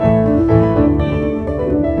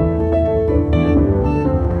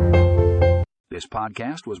This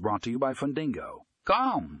podcast was brought to you by Fundingo.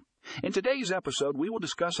 Come! In today's episode, we will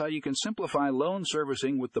discuss how you can simplify loan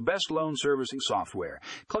servicing with the best loan servicing software.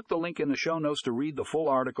 Click the link in the show notes to read the full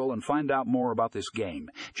article and find out more about this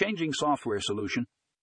game-changing software solution